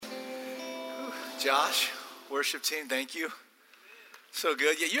Josh, worship team, thank you. So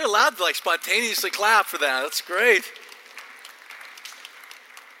good. Yeah, you're allowed to spontaneously clap for that. That's great.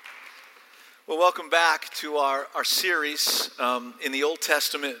 Well, welcome back to our series in the Old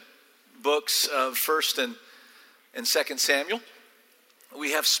Testament books of 1st and 2nd Samuel.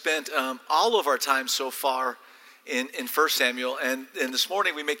 We have spent all of our time so far in 1 Samuel, and this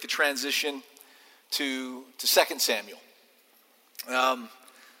morning we make the transition to 2 Samuel.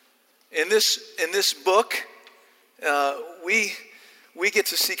 In this book, we get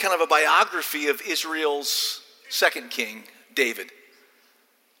to see kind of a biography of Israel's second king, David.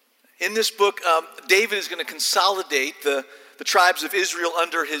 In this book, David is going to consolidate the tribes of Israel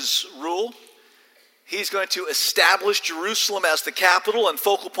under his rule. He's going to establish Jerusalem as the capital and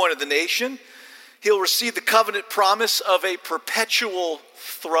focal point of the nation. He'll receive the covenant promise of a perpetual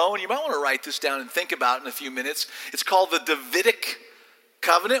throne. You might want to write this down and think about it in a few minutes. It's called the Davidic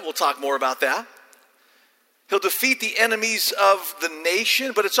covenant. We'll talk more about that. He'll defeat the enemies of the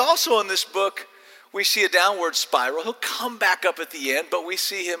nation, but it's also in this book we see a downward spiral. He'll come back up at the end, but we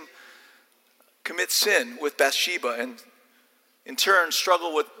see him commit sin with Bathsheba and in turn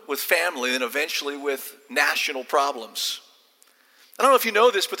struggle with family and eventually with national problems. I don't know if you know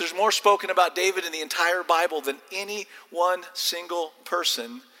this, but there's more spoken about David in the entire Bible than any one single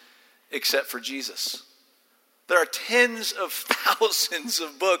person except for Jesus. There are tens of thousands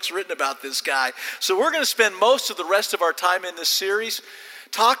of books written about this guy. So we're going to spend most of the rest of our time in this series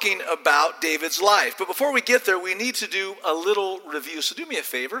talking about David's life. But before we get there, we need to do a little review. So do me a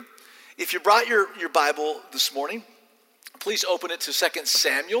favor. If you brought your Bible this morning, please open it to 2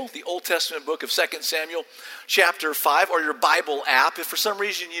 Samuel, the Old Testament book of 2 Samuel, chapter 5, or your Bible app. If for some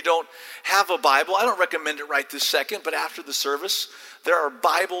reason you don't have a Bible, I don't recommend it right this second, but after the service, there are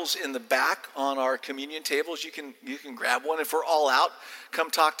Bibles in the back on our communion tables. You can grab one. If we're all out,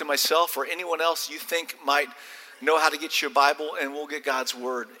 come talk to myself or anyone else you think might know how to get you a Bible, and we'll get God's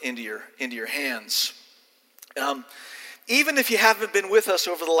word into your hands. Even if you haven't been with us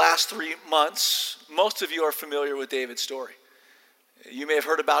over the last 3 months, most of you are familiar with David's story. You may have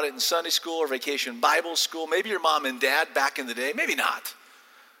heard about it in Sunday school or Vacation Bible School. Maybe your mom and dad back in the day, maybe not.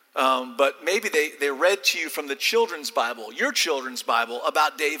 But maybe they read to you from the children's Bible, your children's Bible,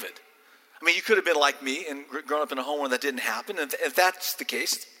 about David. I mean, you could have been like me and grown up in a home where that didn't happen. And if that's the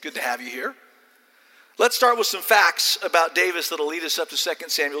case, good to have you here. Let's start with some facts about David that'll lead us up to 2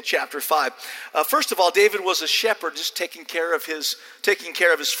 Samuel chapter 5. First of all, David was a shepherd, just taking care of his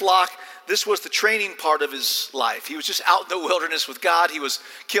flock. This was the training part of his life. He was just out in the wilderness with God. He was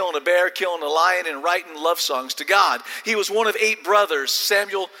killing a bear, killing a lion, and writing love songs to God. He was one of 8 brothers.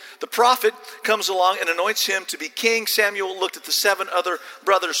 Samuel, the prophet, comes along and anoints him to be king. Samuel looked at the 7 other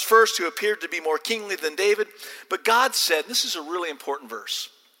brothers first, who appeared to be more kingly than David. But God said, this is a really important verse.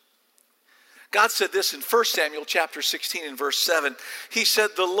 God said this in 1 Samuel chapter 16 and verse 7. He said,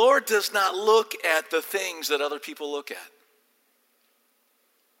 the Lord does not look at the things that other people look at.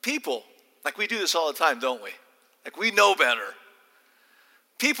 People, we do this all the time, don't we? We know better.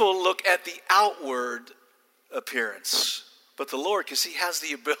 People look at the outward appearance. But the Lord, because he has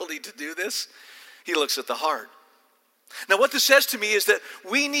the ability to do this, he looks at the heart. Now what this says to me is that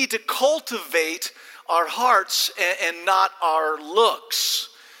we need to cultivate our hearts and not our looks.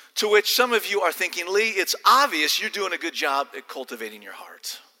 To which some of you are thinking, Lee, it's obvious you're doing a good job at cultivating your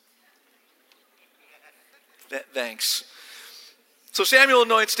heart. Thanks. So Samuel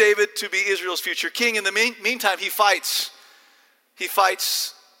anoints David to be Israel's future king. In the meantime, he fights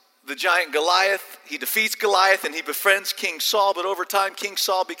the giant Goliath. He defeats Goliath and he befriends King Saul. But over time, King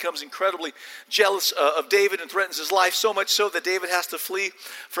Saul becomes incredibly jealous of David and threatens his life, so much so that David has to flee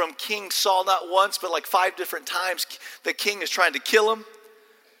from King Saul not once, but 5 different times. The king is trying to kill him.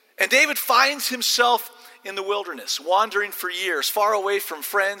 And David finds himself in the wilderness, wandering for years, far away from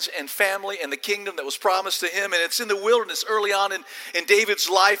friends and family and the kingdom that was promised to him. And it's in the wilderness early on in David's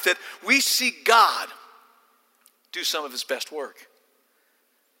life that we see God do some of his best work.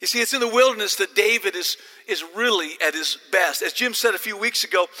 You see, it's in the wilderness that David is really at his best. As Jim said a few weeks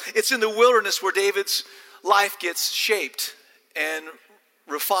ago, it's in the wilderness where David's life gets shaped and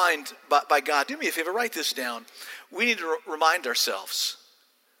refined by God. Do me a favor, write this down. We need to remind ourselves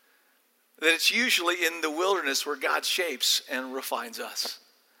that it's usually in the wilderness where God shapes and refines us.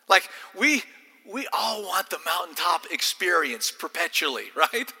 We all want the mountaintop experience perpetually,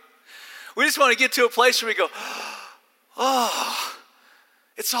 right? We just want to get to a place where we go, oh,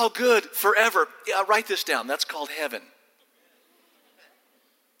 it's all good forever. Yeah, write this down. That's called heaven.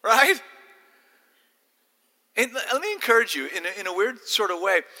 Right? And let me encourage you in a weird sort of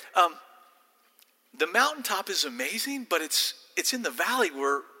way. The mountaintop is amazing, but it's in the valley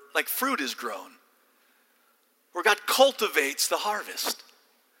where like fruit is grown. where God cultivates the harvest.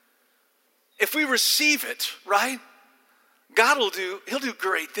 If we receive it, right, he'll do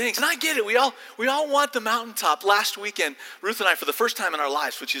great things. And I get it. We all want the mountaintop. Last weekend, Ruth and I, for the first time in our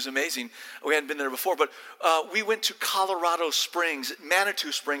lives, which is amazing, we hadn't been there before, but we went to Colorado Springs,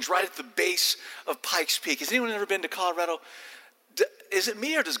 Manitou Springs, right at the base of Pikes Peak. Has anyone ever been to Colorado? Is it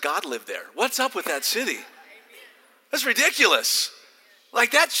me or does God live there? What's up with that city? That's ridiculous.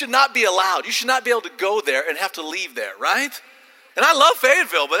 Like, that should not be allowed. You should not be able to go there and have to leave there, right? And I love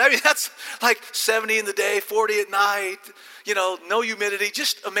Fayetteville, but I mean, that's like 70 in the day, 40 at night, no humidity,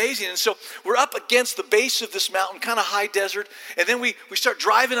 just amazing. And so we're up against the base of this mountain, kind of high desert. And then we start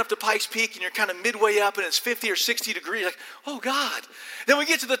driving up to Pikes Peak, and you're kind of midway up, and it's 50 or 60 degrees. Like, oh, God. Then we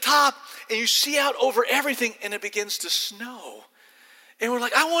get to the top, and you see out over everything, and it begins to snow. And we're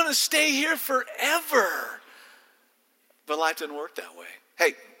like, I want to stay here forever. But life doesn't work that way.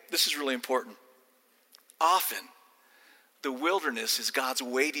 Hey, this is really important. Often, the wilderness is God's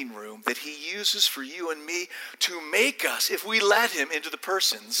waiting room that he uses for you and me to make us, if we let him, into the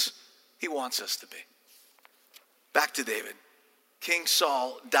persons he wants us to be. Back to David. King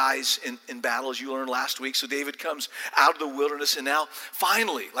Saul dies in battle, as you learned last week. So David comes out of the wilderness and now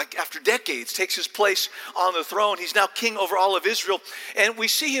finally, like after decades, takes his place on the throne. He's now king over all of Israel. And we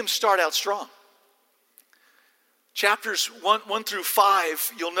see him start out strong. Chapters 1 through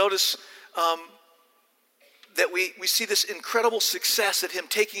 5, you'll notice that we see this incredible success at him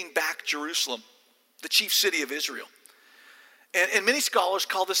taking back Jerusalem, the chief city of Israel. And many scholars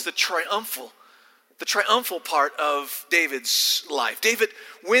call this the triumphal part of David's life. David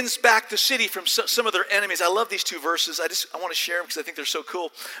wins back the city from some of their enemies. I love these two verses. I want to share them because I think they're so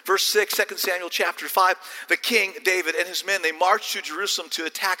cool. Verse 6, 2 Samuel chapter 5, the king, David, and his men, they marched to Jerusalem to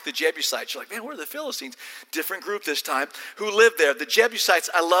attack the Jebusites. You're like, man, where are the Philistines? Different group this time, who lived there. The Jebusites,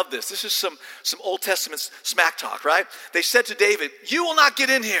 I love this. This is some Old Testament smack talk, right? They said to David, you will not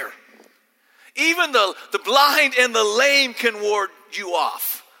get in here. Even the blind and the lame can ward you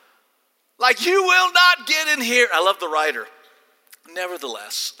off. Like, you will not get in here. I love the writer.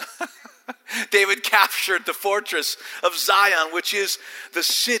 Nevertheless, David captured the fortress of Zion, which is the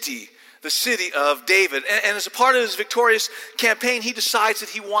city of David. And as a part of his victorious campaign, he decides that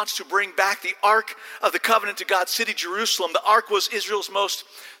he wants to bring back the Ark of the Covenant to God's city, Jerusalem. The Ark was Israel's most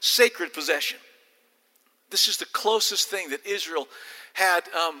sacred possession. This is the closest thing that Israel had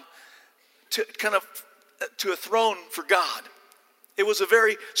to a throne for God. It was a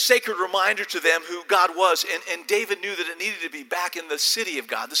very sacred reminder to them who God was. And David knew that it needed to be back in the city of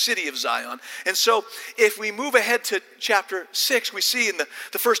God, the city of Zion. And so if we move ahead to chapter 6, we see in the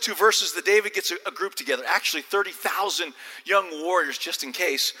first two verses that David gets a group together. Actually, 30,000 young warriors, just in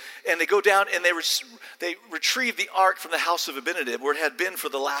case. And they go down and they retrieve the ark from the house of Abinadab, where it had been for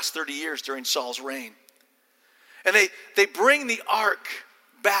the last 30 years during Saul's reign. And they bring the ark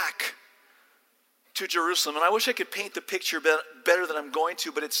back to Jerusalem. And I wish I could paint the picture better than I'm going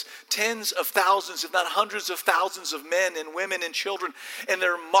to, but it's tens of thousands, if not hundreds of thousands of men and women and children. And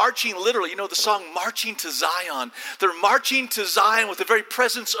they're marching literally, you know the song, Marching to Zion. They're marching to Zion with the very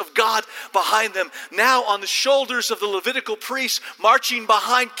presence of God behind them. Now on the shoulders of the Levitical priests, marching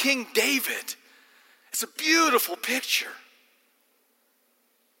behind King David. It's a beautiful picture.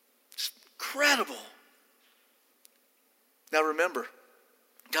 It's incredible. Now remember,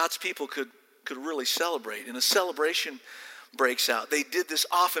 God's people could really celebrate, and a celebration breaks out. They did this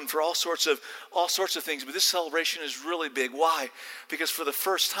often for all sorts of things, but this celebration is really big. Why? Because for the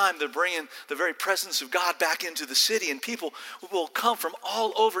first time, they're bringing the very presence of God back into the city, and people will come from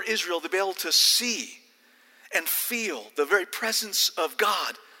all over Israel to be able to see and feel the very presence of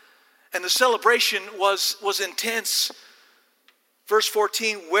God. And the celebration was intense. Verse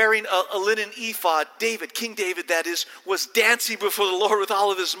 14, wearing a linen ephod, David, King David that is, was dancing before the Lord with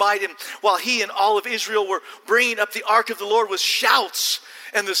all of his might. And while he and all of Israel were bringing up the ark of the Lord with shouts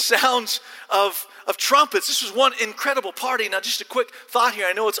and the sounds of trumpets. This was one incredible party. Now just a quick thought here.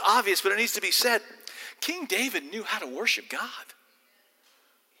 I know it's obvious, but it needs to be said. King David knew how to worship God.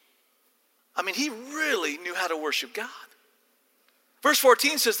 I mean, he really knew how to worship God. Verse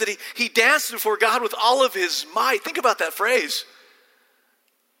 14 says that he danced before God with all of his might. Think about that phrase.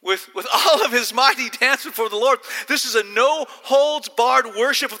 With all of his might, he danced before the Lord. This is a no-holds-barred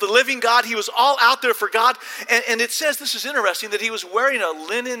worship of the living God. He was all out there for God. And it says, this is interesting, that he was wearing a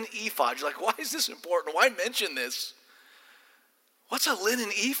linen ephod. You're like, why is this important? Why mention this? What's a linen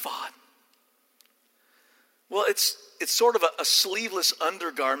ephod? Well, it's sort of a sleeveless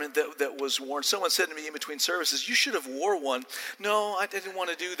undergarment that was worn. Someone said to me in between services, you should have wore one. No, I didn't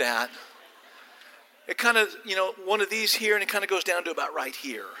want to do that. It kind of, one of these here, and it kind of goes down to about right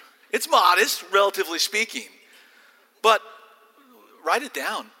here. It's modest, relatively speaking. But write it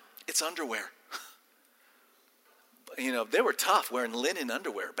down. It's underwear. You know, they were tough wearing linen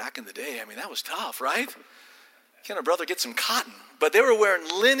underwear back in the day. I mean, that was tough, right? Can a brother get some cotton? But they were wearing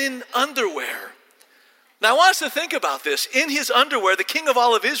linen underwear. Now, I want us to think about this. In his underwear, the king of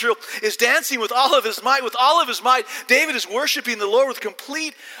all of Israel is dancing with all of his might. With all of his might, David is worshiping the Lord with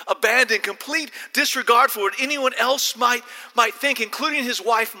complete abandon, complete disregard for what anyone else might think, including his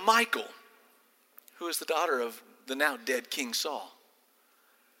wife, Michal, who is the daughter of the now dead King Saul.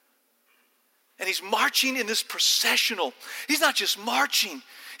 And he's marching in this processional. He's not just marching.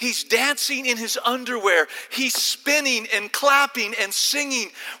 He's dancing in his underwear. He's spinning and clapping and singing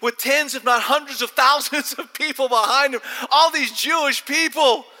with tens, if not hundreds of thousands of people behind him. All these Jewish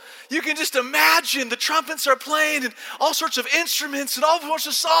people. You can just imagine the trumpets are playing and all sorts of instruments and all sorts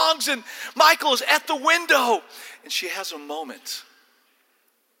of songs. And Michal is at the window. And she has a moment.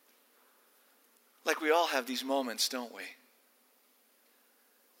 Like we all have these moments, don't we?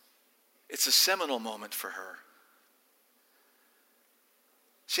 It's a seminal moment for her.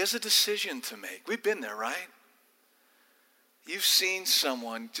 She has a decision to make. We've been there, right? You've seen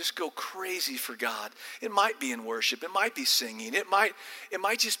someone just go crazy for God. It might be in worship. It might be singing. It might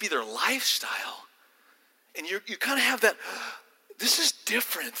just be their lifestyle. And you kind of have that, this is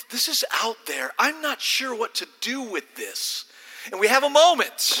different. This is out there. I'm not sure what to do with this. And we have a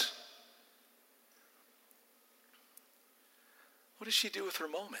moment. What does she do with her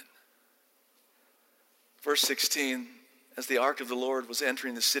moment? Verse 16, as the ark of the Lord was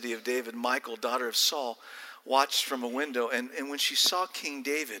entering the city of David, Michal, daughter of Saul, watched from a window. And when she saw King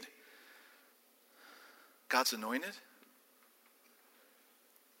David, God's anointed,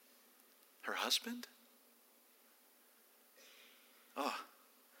 her husband,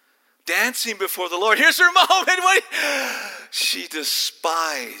 dancing before the Lord. Here's her moment. She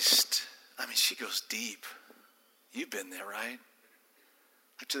despised. I mean, she goes deep. You've been there, right?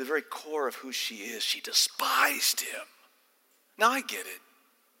 To the very core of who she is, she despised him. Now I get it.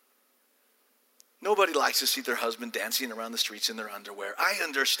 Nobody likes to see their husband dancing around the streets in their underwear. I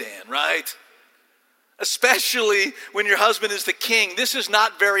understand, right? Especially when your husband is the king. This is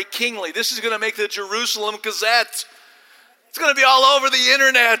not very kingly. This is going to make the Jerusalem Gazette. It's going to be all over the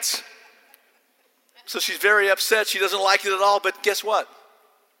internet. So she's very upset. She doesn't like it at all. But guess what?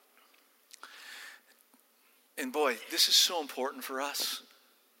 And boy, this is so important for us.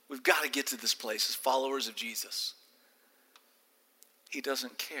 We've got to get to this place as followers of Jesus. He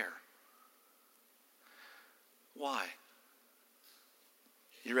doesn't care. Why?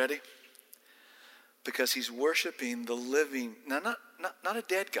 You ready? Because he's worshiping the living, not a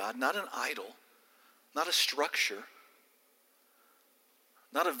dead God, not an idol, not a structure,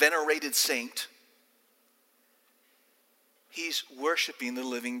 not a venerated saint. He's worshiping the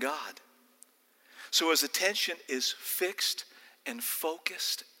living God. So his attention is fixed and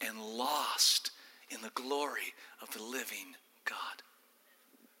focused and lost in the glory of the living God.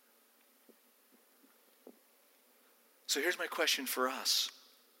 So here's my question for us.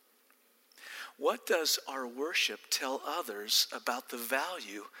 What does our worship tell others about the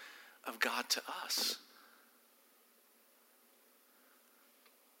value of God to us?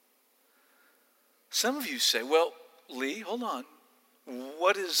 Some of you say, well, Lee, hold on.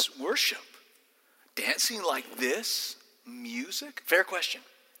 What is worship? Dancing like this? Music? Fair question.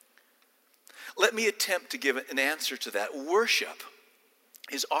 Let me attempt to give an answer to that. Worship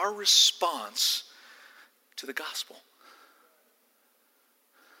is our response to the gospel.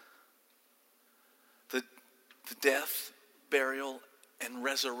 The death, burial, and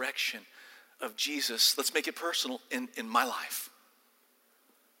resurrection of Jesus. Let's make it personal in my life.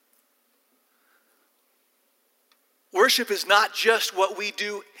 Worship is not just what we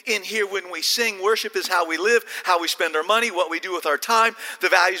do in here when we sing. Worship is how we live, how we spend our money, what we do with our time, the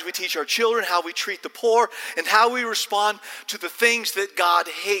values we teach our children, how we treat the poor, and how we respond to the things that God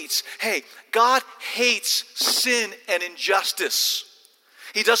hates. Hey, God hates sin and injustice.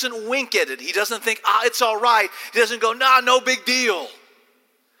 He doesn't wink at it. He doesn't think, it's all right. He doesn't go, no big deal.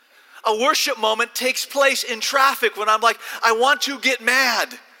 A worship moment takes place in traffic when I'm like, I want to get mad.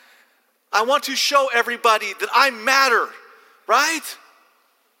 I want to show everybody that I matter, right?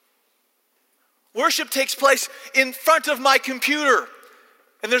 Worship takes place in front of my computer,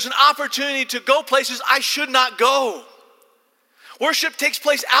 and there's an opportunity to go places I should not go. Worship takes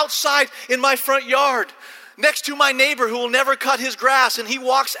place outside in my front yard, next to my neighbor who will never cut his grass, and he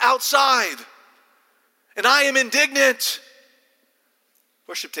walks outside, and I am indignant.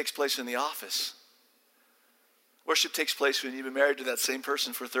 Worship takes place in the office. Worship takes place when you've been married to that same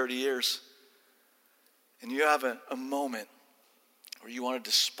person for 30 years and you have a moment where you want to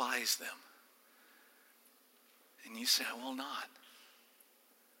despise them. And you say, I will not.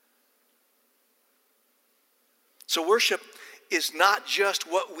 So worship is not just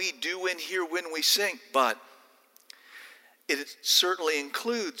what we do in here when we sing, but it certainly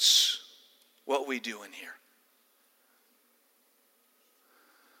includes what we do in here.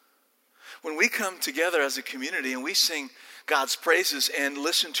 When we come together as a community and we sing God's praises and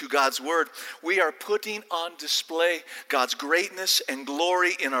listen to God's word, we are putting on display God's greatness and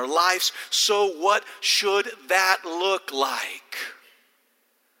glory in our lives. So what should that look like?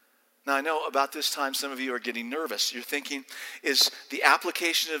 Now, I know about this time some of you are getting nervous. You're thinking, is the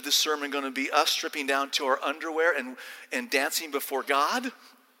application of this sermon going to be us stripping down to our underwear and dancing before God?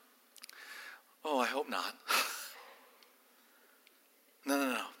 Oh, I hope not.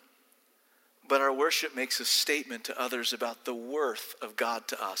 No. But our worship makes a statement to others about the worth of God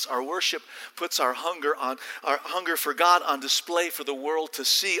to us. Our worship puts our hunger for God on display for the world to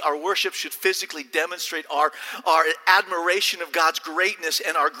see. Our worship should physically demonstrate our admiration of God's greatness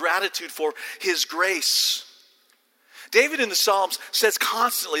and our gratitude for His grace. David in the Psalms says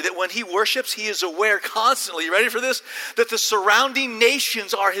constantly that when he worships, he is aware constantly, you ready for this? That the surrounding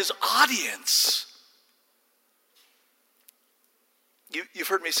nations are his audience. You've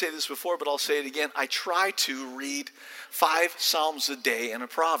heard me say this before, but I'll say it again. I try to read 5 Psalms a day and a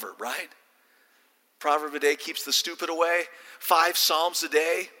proverb, right? Proverb a day keeps the stupid away. 5 Psalms a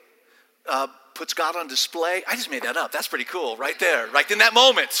day puts God on display. I just made that up. That's pretty cool right there, right in that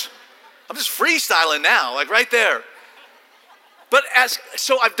moment. I'm just freestyling now, like right there. But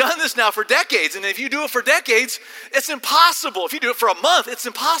so I've done this now for decades, and if you do it for decades, it's impossible. If you do it for a month, it's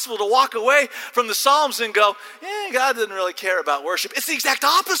impossible to walk away from the Psalms and go, God doesn't really care about worship. It's the exact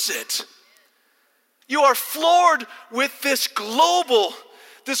opposite. You are floored with this global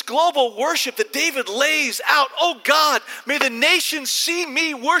worship that David lays out. Oh God, may the nations see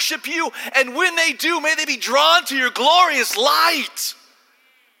me worship you, and when they do, may they be drawn to your glorious light.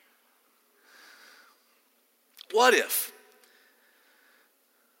 What if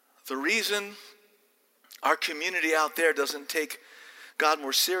the reason our community out there doesn't take God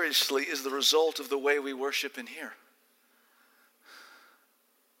more seriously is the result of the way we worship in here?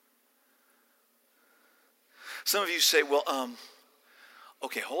 Some of you say, well,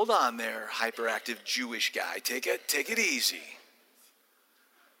 okay, hold on there, hyperactive Jewish guy. Take it easy.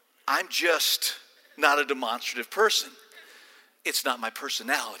 I'm just not a demonstrative person. It's not my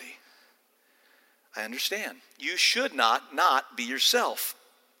personality. I understand. You should not be yourself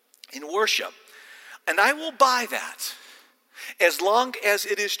in worship. And I will buy that as long as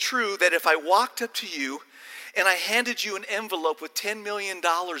it is true that if I walked up to you and I handed you an envelope with $10 million in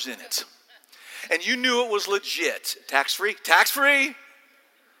it, and you knew it was legit, tax-free? Tax-free?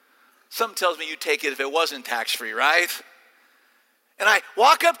 Something tells me you'd take it if it wasn't tax-free, right? And I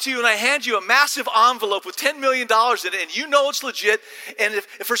walk up to you and I hand you a massive envelope with $10 million in it, and you know it's legit, and if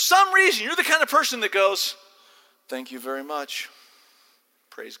for some reason you're the kind of person that goes, thank you very much,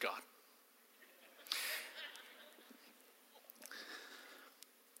 praise God.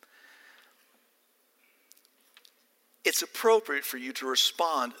 It's appropriate for you to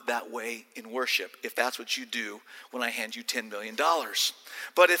respond that way in worship if that's what you do when I hand you $10 million.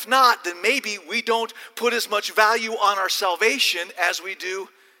 But if not, then maybe we don't put as much value on our salvation as we do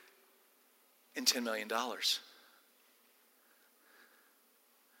in $10 million.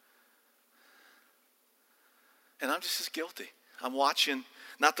 And I'm just as guilty. I'm watching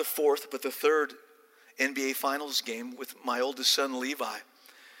not the 4th, but the 3rd NBA Finals game with my oldest son, Levi,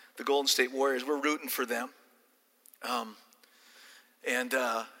 the Golden State Warriors. We're rooting for them.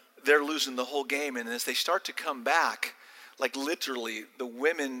 They're losing the whole game. And as they start to come back, like literally the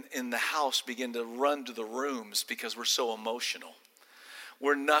women in the house begin to run to the rooms because we're so emotional.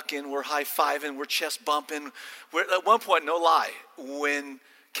 We're knucking, we're high-fiving, we're chest bumping. At one point, no lie, when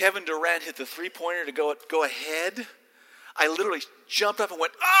Kevin Durant hit the three-pointer to go ahead, I literally jumped up and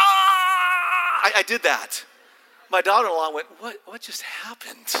went, ah! I did that. My daughter-in-law went, what just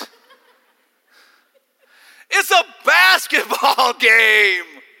happened? It's a basketball game.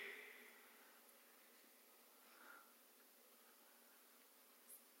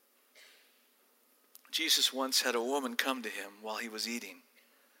 Jesus once had a woman come to him while he was eating.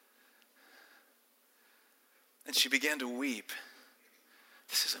 And she began to weep.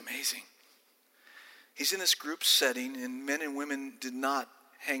 This is amazing. He's in this group setting, and men and women did not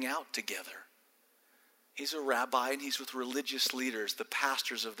hang out together. He's a rabbi, and he's with religious leaders, the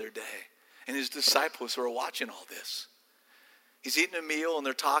pastors of their day, and his disciples who are watching all this. He's eating a meal, and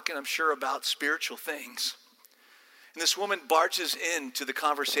they're talking, I'm sure, about spiritual things. And this woman barges into the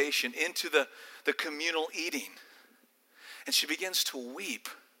conversation, into the communal eating. And she begins to weep.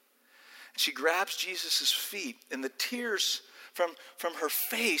 She grabs Jesus' feet, and the tears from her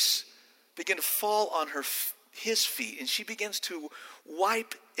face begin to fall on his feet, and she begins to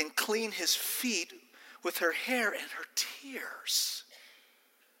wipe and clean his feet with her hair and her tears.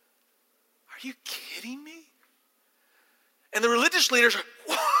 Are you kidding me? And the religious leaders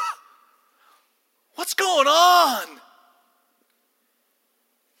are, what's going on?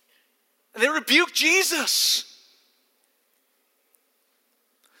 And they rebuke Jesus.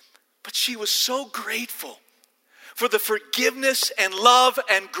 But she was so grateful for the forgiveness and love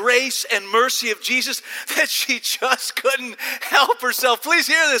and grace and mercy of Jesus that she just couldn't help herself. Please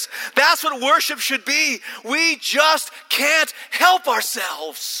hear this. That's what worship should be. We just can't help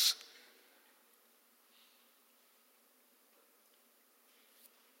ourselves.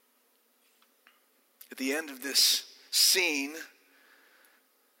 At the end of this scene,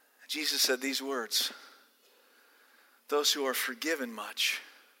 Jesus said these words: those who are forgiven much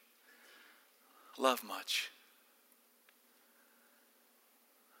love much.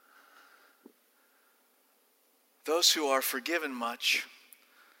 Those who are forgiven much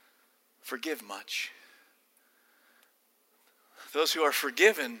forgive much. Those who are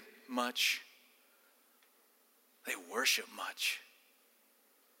forgiven much, they worship much.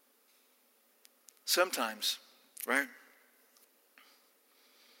 Sometimes, right?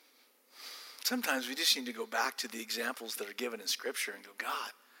 Sometimes we just need to go back to the examples that are given in Scripture and go,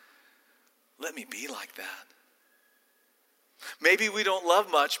 God, let me be like that. Maybe we don't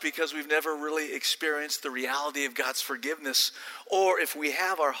love much because we've never really experienced the reality of God's forgiveness, or if we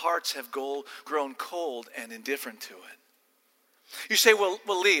have, our hearts have grown cold and indifferent to it. You say, well,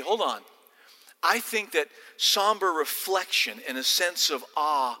 Lee, hold on. I think that somber reflection and a sense of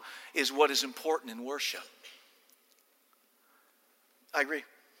awe is what is important in worship. I agree.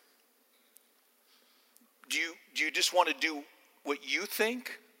 Do you just want to do what you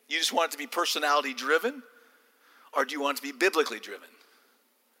think? You just want it to be personality driven? Or do you want it to be biblically driven?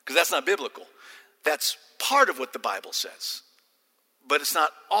 Because that's not biblical. That's part of what the Bible says. But it's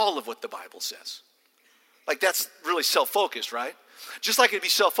not all of what the Bible says. Like, that's really self-focused, right? Just like it'd be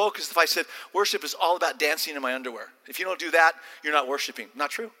self-focused if I said, worship is all about dancing in my underwear. If you don't do that, you're not worshiping. Not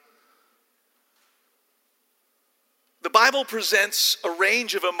true. The Bible presents a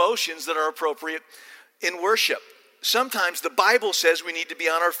range of emotions that are appropriate in worship. Sometimes the Bible says we need to be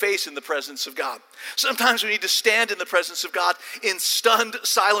on our face in the presence of God. Sometimes we need to stand in the presence of God in stunned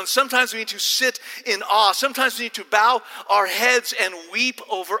silence. Sometimes we need to sit in awe. Sometimes we need to bow our heads and weep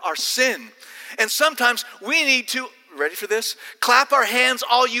over our sin. And sometimes we need to, ready for this? Clap our hands,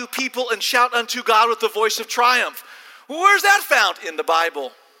 all you people, and shout unto God with the voice of triumph. Where's that found in the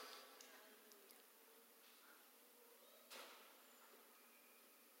Bible?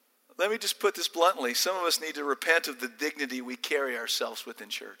 Let me just put this bluntly. Some of us need to repent of the dignity we carry ourselves with in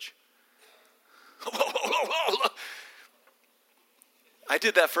church. I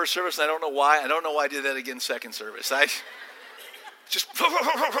did that first service, and I don't know why. I don't know why I did that again second service. I just...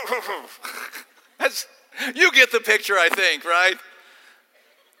 you get the picture, I think, right?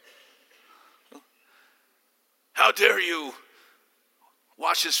 How dare you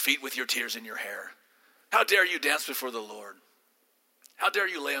wash his feet with your tears in your hair? How dare you dance before the Lord? How dare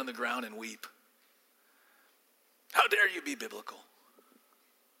you lay on the ground and weep? How dare you be biblical?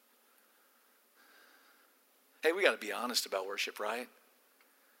 Hey, we got to be honest about worship, right?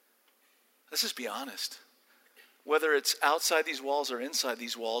 Let's just be honest. Whether it's outside these walls or inside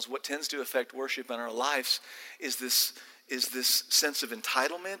these walls, what tends to affect worship in our lives is this sense of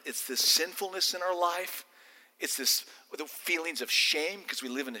entitlement. It's this sinfulness in our life. It's this the feelings of shame because we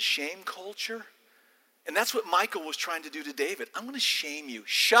live in a shame culture. And that's what Michal was trying to do to David. I'm going to shame you.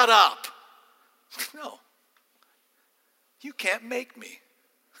 Shut up. No. You can't make me.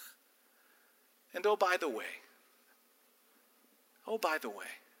 And oh, by the way, I'm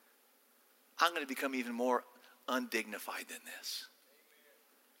going to become even more undignified than this.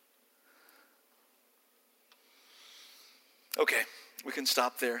 Okay, we can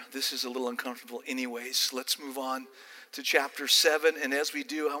stop there. This is a little uncomfortable anyways. Let's move on to chapter 7. And as we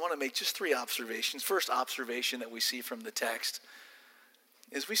do, I want to make just 3 observations. First observation that we see from the text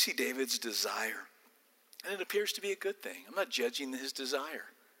is we see David's desire. And it appears to be a good thing. I'm not judging his desire.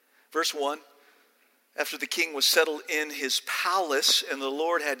 Verse 1, after the king was settled in his palace and the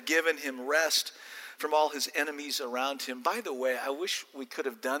Lord had given him rest from all his enemies around him. By the way, I wish we could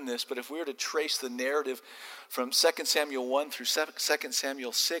have done this, but if we were to trace the narrative from 2 Samuel 1 through 2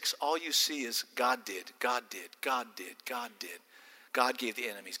 Samuel 6, all you see is God did, God did, God did, God did. God gave the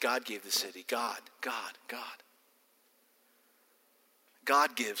enemies, God gave the city, God, God, God.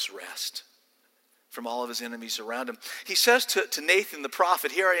 God gives rest. from all of his enemies around him. He says to Nathan the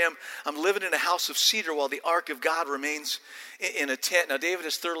prophet, here I am, I'm living in a house of cedar while the ark of God remains in a tent. Now David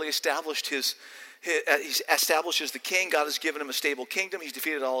has thoroughly established he establishes the king. God has given him a stable kingdom. He's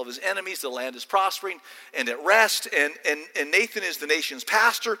defeated all of his enemies. The land is prospering and at rest. And Nathan is the nation's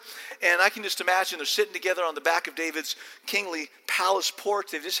pastor. And I can just imagine they're sitting together on the back of David's kingly palace porch.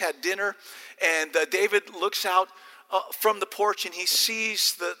 They've just had dinner. And David looks out from the porch and he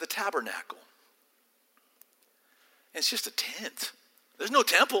sees the tabernacle. And it's just a tent. There's no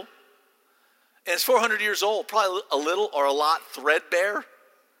temple. And it's 400 years old, probably a little or a lot threadbare.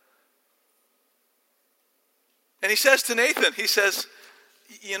 And he says to Nathan, he says,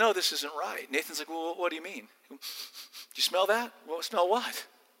 you know, this isn't right. Nathan's like, well, what do you mean? Do you smell that? Well, smell what?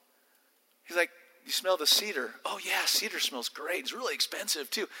 He's like, you smell the cedar. Oh, yeah, cedar smells great. It's really expensive,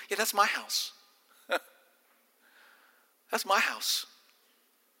 too. Yeah, that's my house. That's my house.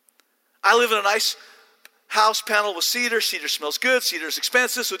 I live in a nice house paneled with cedar. Cedar smells good. Cedar is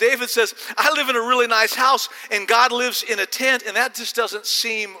expensive. So David says, I live in a really nice house, and God lives in a tent, and that just doesn't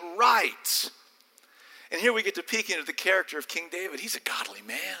seem right. And here we get to peek into the character of King David. He's a godly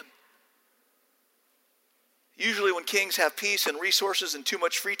man. Usually when kings have peace and resources and too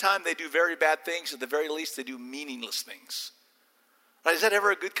much free time, they do very bad things. At the very least, they do meaningless things. Right? Is that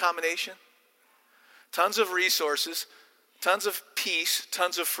ever a good combination? Tons of resources, tons of peace,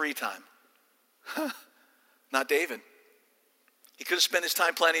 tons of free time. Not David. He could have spent his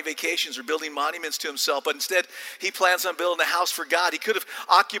time planning vacations or building monuments to himself, but instead he plans on building a house for God. He could have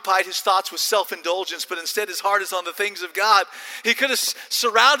occupied his thoughts with self-indulgence, but instead his heart is on the things of God. He could have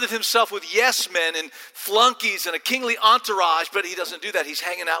surrounded himself with yes men and flunkies and a kingly entourage, but he doesn't do that. He's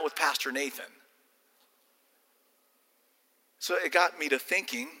hanging out with Pastor Nathan. So it got me to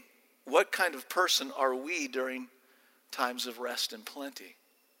thinking, what kind of person are we during times of rest and plenty?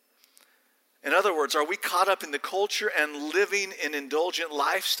 In other words, are we caught up in the culture and living an indulgent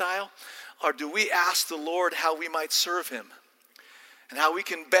lifestyle? Or do we ask the Lord how we might serve him? And how we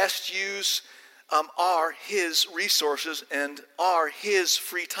can best use his resources and his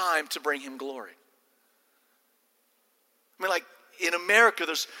free time to bring him glory? I mean, like in America,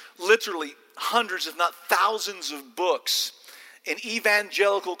 there's literally hundreds, if not thousands of books in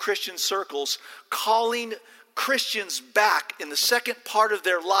evangelical Christian circles calling Christians back in the second part of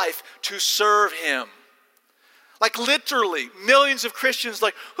their life to serve him. Like literally, millions of Christians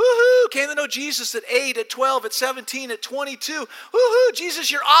like, woohoo, came to know Jesus at 8, at 12, at 17, at 22. Woohoo,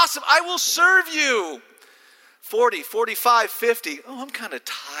 Jesus, you're awesome. I will serve you. 40, 45, 50. Oh, I'm kind of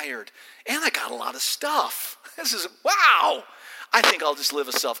tired. And I got a lot of stuff. This is, wow. I think I'll just live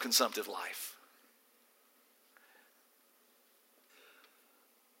a self-consumptive life.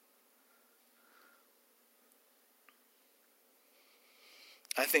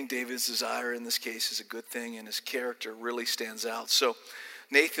 I think David's desire in this case is a good thing, and his character really stands out. So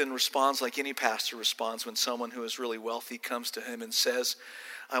Nathan responds like any pastor responds when someone who is really wealthy comes to him and says,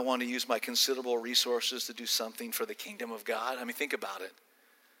 I want to use my considerable resources to do something for the kingdom of God. I mean, think about it.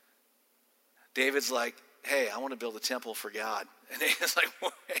 David's like, hey, I want to build a temple for God. And Nathan's like,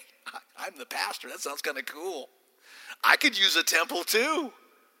 well, hey, I'm the pastor. That sounds kind of cool. I could use a temple too.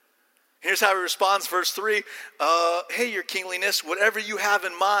 Here's how he responds, verse 3. Hey, your kingliness, whatever you have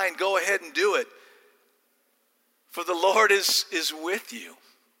in mind, go ahead and do it. For the Lord is with you.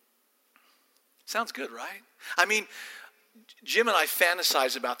 Sounds good, right? I mean, Jim and I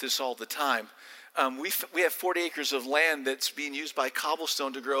fantasize about this all the time. We have 40 acres of land that's being used by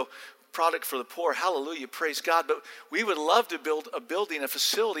Cobblestone to grow product for the poor. Hallelujah, praise God. But we would love to build a building, a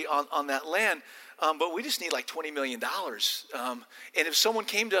facility on that land. But we just need like $20 million. And if someone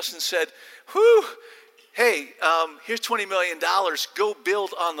came to us and said, hey, here's $20 million, go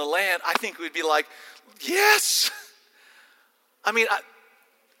build on the land, I think we'd be like, yes. I mean,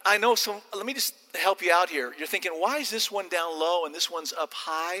 I know let me just help you out here. You're thinking, why is this one down low and this one's up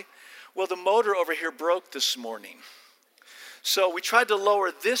high? Well, the motor over here broke this morning. So we tried to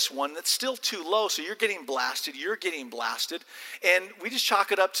lower this one that's still too low, so you're getting blasted, and we just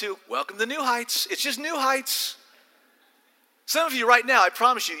chalk it up to, welcome to New Heights. It's just New Heights. Some of you right now, I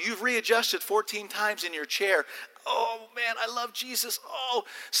promise you, you've readjusted 14 times in your chair. Oh, man, I love Jesus. Oh,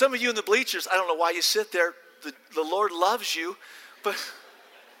 some of you in the bleachers, I don't know why you sit there. The Lord loves you, but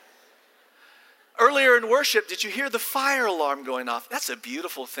earlier in worship, did you hear the fire alarm going off? That's a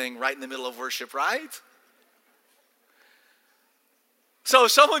beautiful thing right in the middle of worship, right? So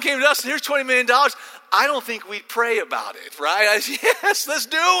if someone came to us and here's $20 million, I don't think we'd pray about it, right? Yes, let's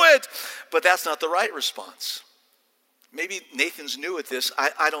do it. But that's not the right response. Maybe Nathan's new at this,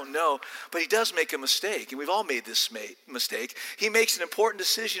 I don't know, but he does make a mistake, and we've all made this mistake. He makes an important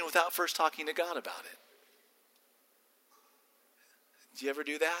decision without first talking to God about it. Do you ever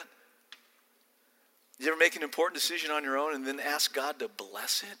do that? Do you ever make an important decision on your own and then ask God to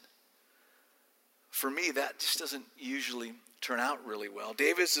bless it? For me, that just doesn't usually turn out really well.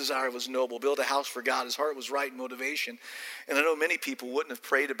 David's desire was noble, build a house for God. His heart was right in motivation. And I know many people wouldn't have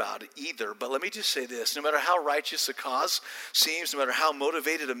prayed about it either. But let me just say this, no matter how righteous a cause seems, no matter how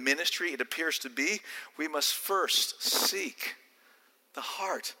motivated a ministry it appears to be, we must first seek the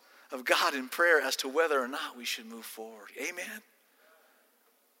heart of God in prayer as to whether or not we should move forward. Amen?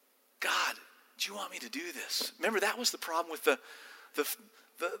 God, do you want me to do this? Remember, that was the problem with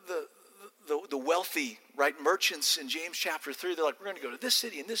the wealthy, right, merchants in James chapter 3. They're like, we're going to go to this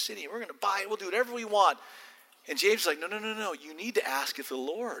city and this city, and we're going to buy it. We'll do whatever we want. And James is like, no. You need to ask if the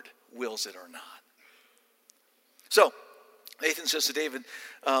Lord wills it or not. So Nathan says to David,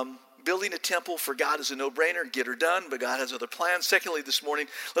 building a temple for God is a no-brainer. Get her done, but God has other plans. Secondly, this morning,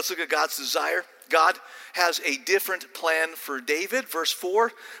 let's look at God's desire. God has a different plan for David. Verse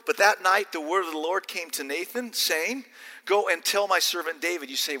 4, but that night the word of the Lord came to Nathan, saying, go and tell my servant David.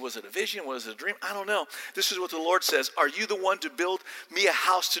 You say, was it a vision? Was it a dream? I don't know. This is what the Lord says. Are you the one to build me a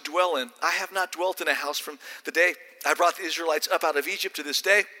house to dwell in? I have not dwelt in a house from the day I brought the Israelites up out of Egypt to this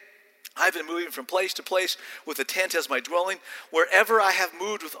day. I've been moving from place to place with a tent as my dwelling. Wherever I have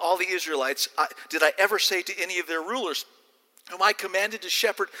moved with all the Israelites, did I ever say to any of their rulers, whom I commanded to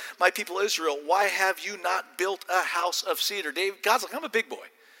shepherd my people Israel, why have you not built a house of cedar? God's like, I'm a big boy.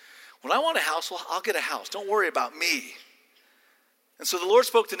 When I want a house, well, I'll get a house. Don't worry about me. And so the Lord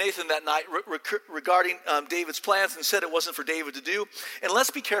spoke to Nathan that night regarding David's plans and said it wasn't for David to do. And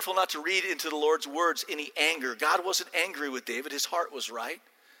let's be careful not to read into the Lord's words any anger. God wasn't angry with David. His heart was right.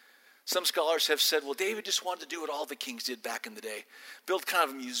 Some scholars have said, well, David just wanted to do what all the kings did back in the day. Build kind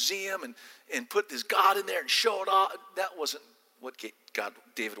of a museum and put his God in there and show it off. That wasn't what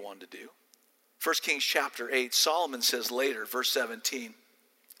David wanted to do. 1 Kings chapter 8, Solomon says later, verse 17,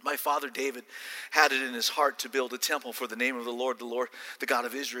 my father David had it in his heart to build a temple for the name of the Lord, the God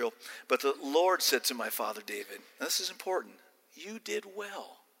of Israel. But the Lord said to my father David, and this is important, you did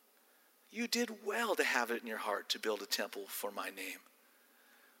well. You did well to have it in your heart to build a temple for my name.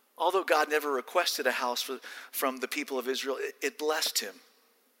 Although God never requested a house from the people of Israel, it blessed him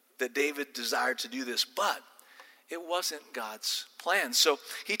that David desired to do this. But it wasn't God's plan. So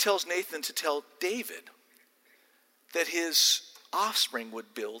he tells Nathan to tell David that his offspring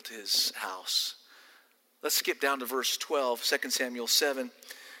would build his house. Let's skip down to verse 12, 2 Samuel 7.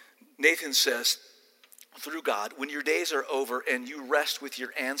 Nathan says, through God, when your days are over and you rest with your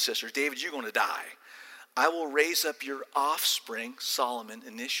ancestors, David, you're going to die. I will raise up your offspring, Solomon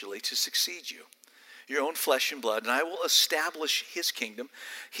initially, to succeed you, your own flesh and blood, and I will establish his kingdom.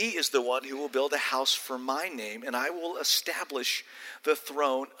 He is the one who will build a house for my name, and I will establish the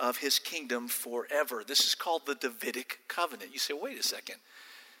throne of his kingdom forever. This is called the Davidic covenant. You say, wait a second.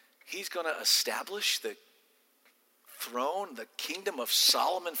 He's going to establish the throne, the kingdom of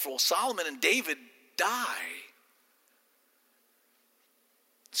Solomon. For Solomon and David die.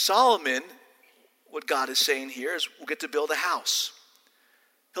 Solomon, what God is saying here is we'll get to build a house.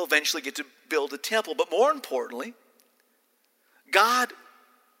 He'll eventually get to build a temple. But more importantly, God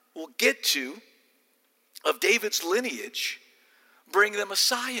will get to, of David's lineage, bring the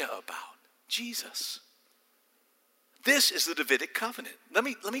Messiah about, Jesus. This is the Davidic covenant. Let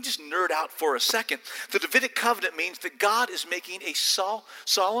me just nerd out for a second. The Davidic covenant means that God is making a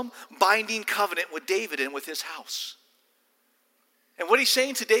solemn, binding covenant with David and with his house. And what he's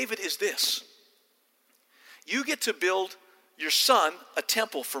saying to David is this. You get to build your son a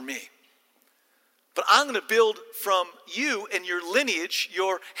temple for me. But I'm going to build from you and your lineage,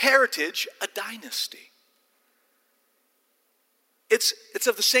 your heritage, a dynasty. It's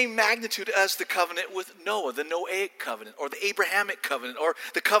of the same magnitude as the covenant with Noah, the Noahic covenant, or the Abrahamic covenant, or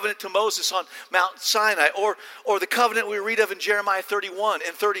the covenant to Moses on Mount Sinai, or the covenant we read of in Jeremiah 31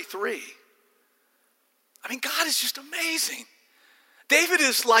 and 33. I mean, God is just amazing. David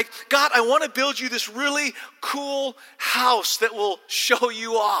is like, God, I want to build you this really cool house that will show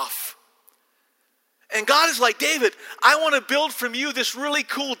you off. And God is like, David, I want to build from you this really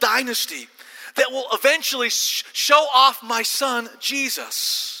cool dynasty that will eventually show off my son,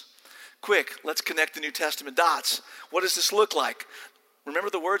 Jesus. Quick, let's connect the New Testament dots. What does this look like?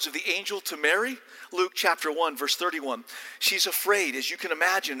 Remember the words of the angel to Mary? Luke chapter 1, verse 31. She's afraid. As you can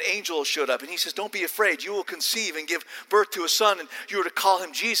imagine, an angel showed up, and he says, don't be afraid. You will conceive and give birth to a son, and you are to call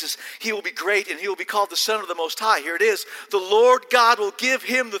him Jesus. He will be great, and he will be called the Son of the Most High. Here it is. The Lord God will give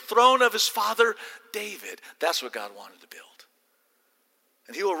him the throne of his father David. That's what God wanted to build.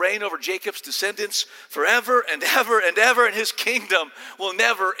 And he will reign over Jacob's descendants forever and ever and ever, and his kingdom will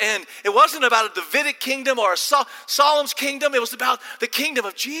never end. It wasn't about a Davidic kingdom or a Solomon's kingdom. It was about the kingdom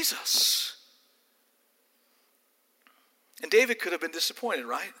of Jesus. And David could have been disappointed,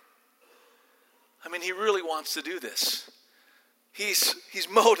 right? I mean, he really wants to do this. He's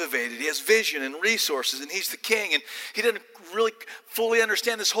motivated. He has vision and resources, and he's the king, and he didn't really fully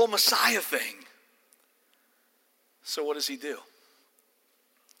understand this whole Messiah thing. So what does he do?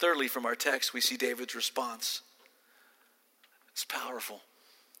 Thirdly, from our text, we see David's response. It's powerful.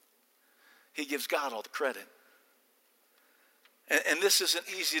 He gives God all the credit. And this isn't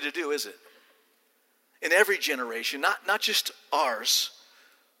easy to do, is it? In every generation, not just ours,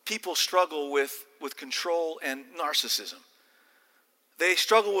 people struggle with control and narcissism. They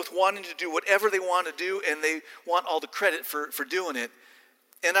struggle with wanting to do whatever they want to do, and they want all the credit for doing it.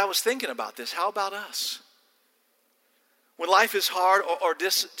 And I was thinking about this. How about us? When life is hard or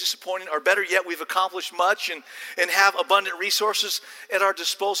disappointing, or better yet, we've accomplished much and have abundant resources at our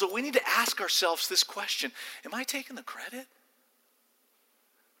disposal, we need to ask ourselves this question: am I taking the credit?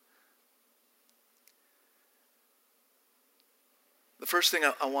 The first thing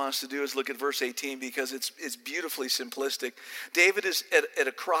I want us to do is look at verse 18, because it's beautifully simplistic. David is at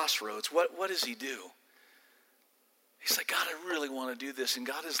a crossroads. What does he do? He's like, God, I really want to do this. And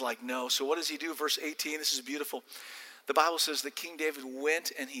God is like, no. So what does he do? Verse 18, this is beautiful. The Bible says that King David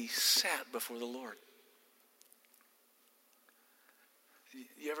went and he sat before the Lord.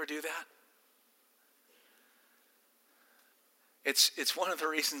 You ever do that? It's one of the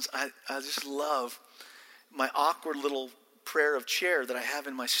reasons I just love my awkward little prayer of chair that I have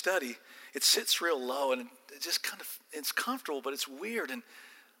in my study. It sits real low, and it just it's comfortable, but it's weird. And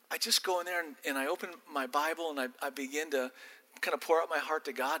I just go in there and I open my Bible, and I begin to kind of pour out my heart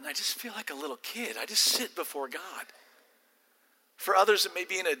to God, and I just feel like a little kid. I just sit before God. For others, it may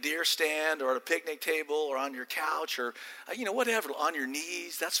be in a deer stand or at a picnic table or on your couch or, whatever, on your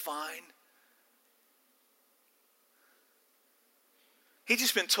knees. That's fine. He's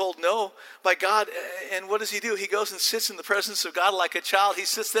just been told no by God. And what does he do? He goes and sits in the presence of God like a child. He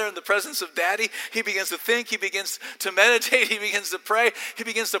sits there in the presence of Daddy. He begins to think. He begins to meditate. He begins to pray. He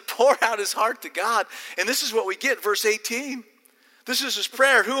begins to pour out his heart to God. And this is what we get, verse 18. This is his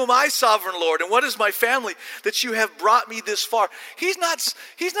prayer. Who am I, sovereign Lord? And what is my family that you have brought me this far? He's not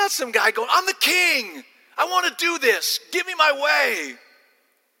some guy going, I'm the king. I want to do this. Give me my way.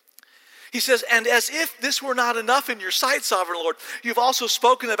 He says, and as if this were not enough in your sight, sovereign Lord, you've also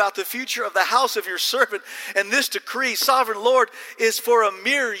spoken about the future of the house of your servant. And this decree, sovereign Lord, is for a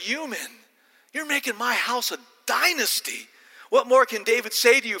mere human. You're making my house a dynasty. What more can David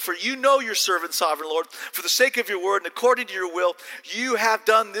say to you? For you know your servant, sovereign Lord. For the sake of your word and according to your will, you have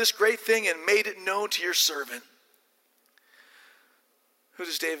done this great thing and made it known to your servant. Who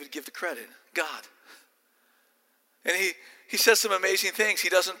does David give the credit? God. And he says some amazing things. He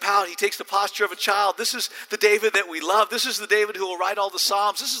doesn't pout. He takes the posture of a child. This is the David that we love. This is the David who will write all the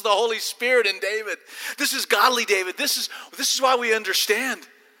Psalms. This is the Holy Spirit in David. This is godly David. This is why we understand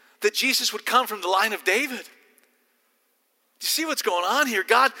that Jesus would come from the line of David. Do you see what's going on here?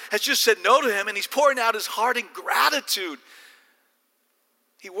 God has just said no to him, and he's pouring out his heart in gratitude.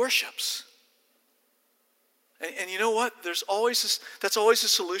 He worships. And you know what? That's always a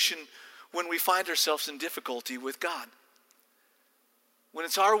solution when we find ourselves in difficulty with God. When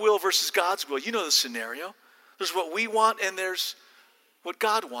it's our will versus God's will, you know the scenario. There's what we want and there's what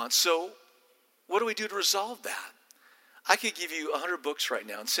God wants. So what do we do to resolve that? I could give you 100 books right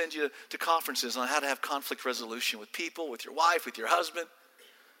now and send you to conferences on how to have conflict resolution with people, with your wife, with your husband.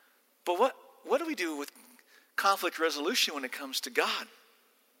 But what do we do with conflict resolution when it comes to God?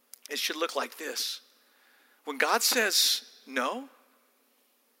 It should look like this. When God says no,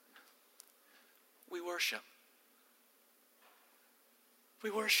 we worship.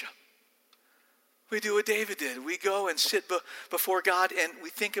 We worship. We do what David did. We go and sit before God and we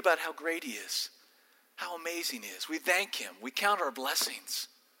think about how great he is, how amazing he is. We thank him. We count our blessings.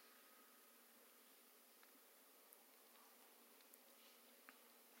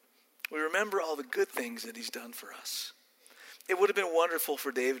 We remember all the good things that he's done for us. It would have been wonderful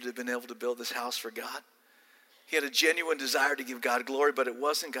for David to have been able to build this house for God. He had a genuine desire to give God glory, but it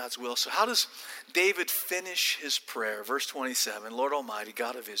wasn't God's will. So how does David finish his prayer? Verse 27, Lord Almighty,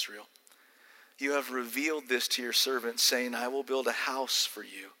 God of Israel, you have revealed this to your servant, saying, I will build a house for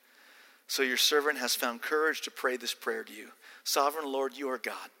you. So your servant has found courage to pray this prayer to you. Sovereign Lord, you are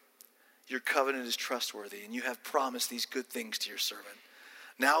God. Your covenant is trustworthy, and you have promised these good things to your servant.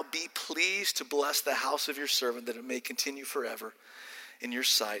 Now be pleased to bless the house of your servant, that it may continue forever in your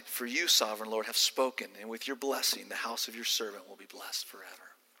sight. For you, Sovereign Lord, have spoken, and with your blessing, the house of your servant will be blessed forever.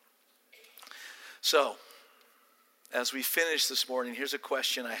 So, as we finish this morning, here's a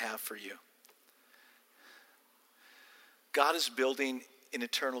question I have for you. God is building an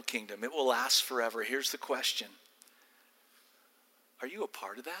eternal kingdom. It will last forever. Here's the question. Are you a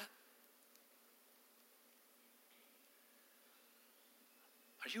part of that?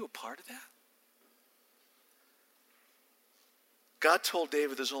 Are you a part of that? God told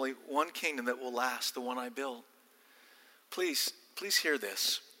David there's only one kingdom that will last, the one I build. Please hear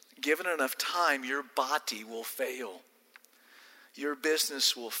this. Given enough time, your body will fail. Your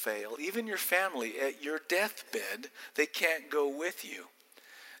business will fail. Even your family, at your deathbed, they can't go with you.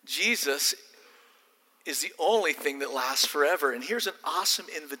 Jesus is the only thing that lasts forever. And here's an awesome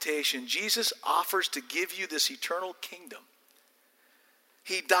invitation. Jesus offers to give you this eternal kingdom.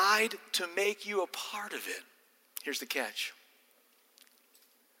 He died to make you a part of it. Here's the catch.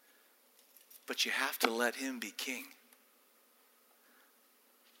 But you have to let him be king.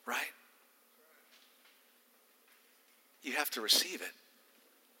 Right? You have to receive it.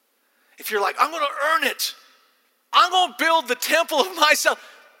 If you're like, I'm going to earn it. I'm going to build the temple of myself.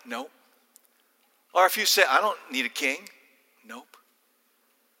 Nope. Or if you say, I don't need a king. Nope.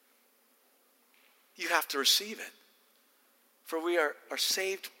 You have to receive it. For we are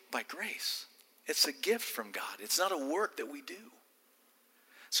saved by grace. It's a gift from God. It's not a work that we do.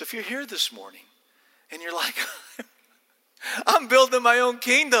 So if you're here this morning and you're like, I'm building my own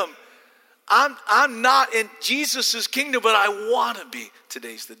kingdom. I'm not in Jesus' kingdom, but I want to be.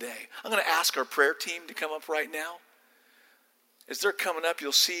 Today's the day. I'm going to ask our prayer team to come up right now. As they're coming up,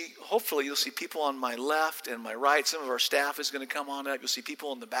 hopefully you'll see people on my left and my right. Some of our staff is going to come on up. You'll see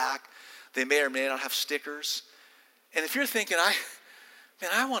people in the back. They may or may not have stickers. And if you're thinking,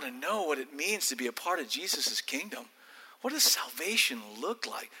 I want to know what it means to be a part of Jesus' kingdom. What does salvation look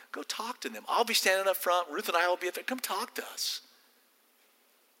like? Go talk to them. I'll be standing up front. Ruth and I will be up there. Come talk to us.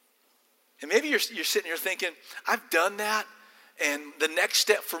 And maybe you're sitting here thinking, I've done that, and the next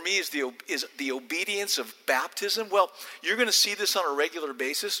step for me is the obedience of baptism. Well, you're going to see this on a regular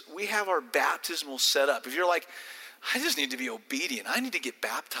basis. We have our baptismal set up. If you're like, I just need to be obedient. I need to get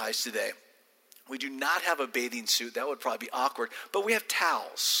baptized today. We do not have a bathing suit. That would probably be awkward. But we have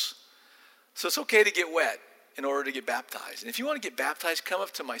towels. So it's okay to get wet in order to get baptized. And if you want to get baptized, come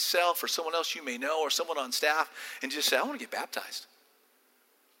up to myself or someone else you may know or someone on staff and just say, I want to get baptized.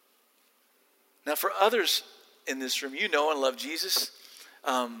 Now for others in this room, you know and love Jesus.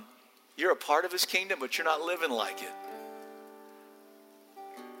 You're a part of his kingdom, but you're not living like it.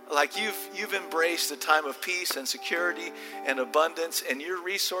 Like you've embraced a time of peace and security and abundance, and your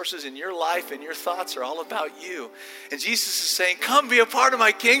resources and your life and your thoughts are all about you. And Jesus is saying, come be a part of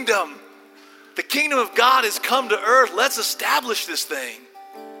my kingdom. The kingdom of God has come to earth. Let's establish this thing.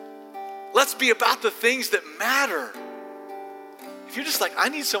 Let's be about the things that matter. If you're just like, I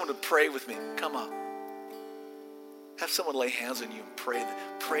need someone to pray with me, come up. Have someone lay hands on you and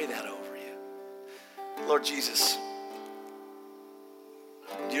pray that over you. Lord Jesus,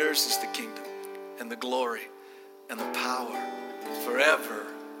 yours is the kingdom and the glory and the power forever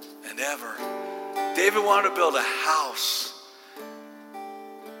and ever. David wanted to build a house.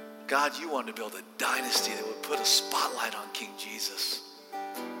 God, you wanted to build a dynasty that would put a spotlight on King Jesus.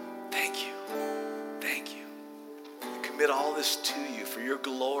 Thank you. Thank you. We commit all this to you for your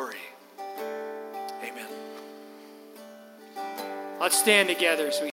glory. Amen. Let's stand together as we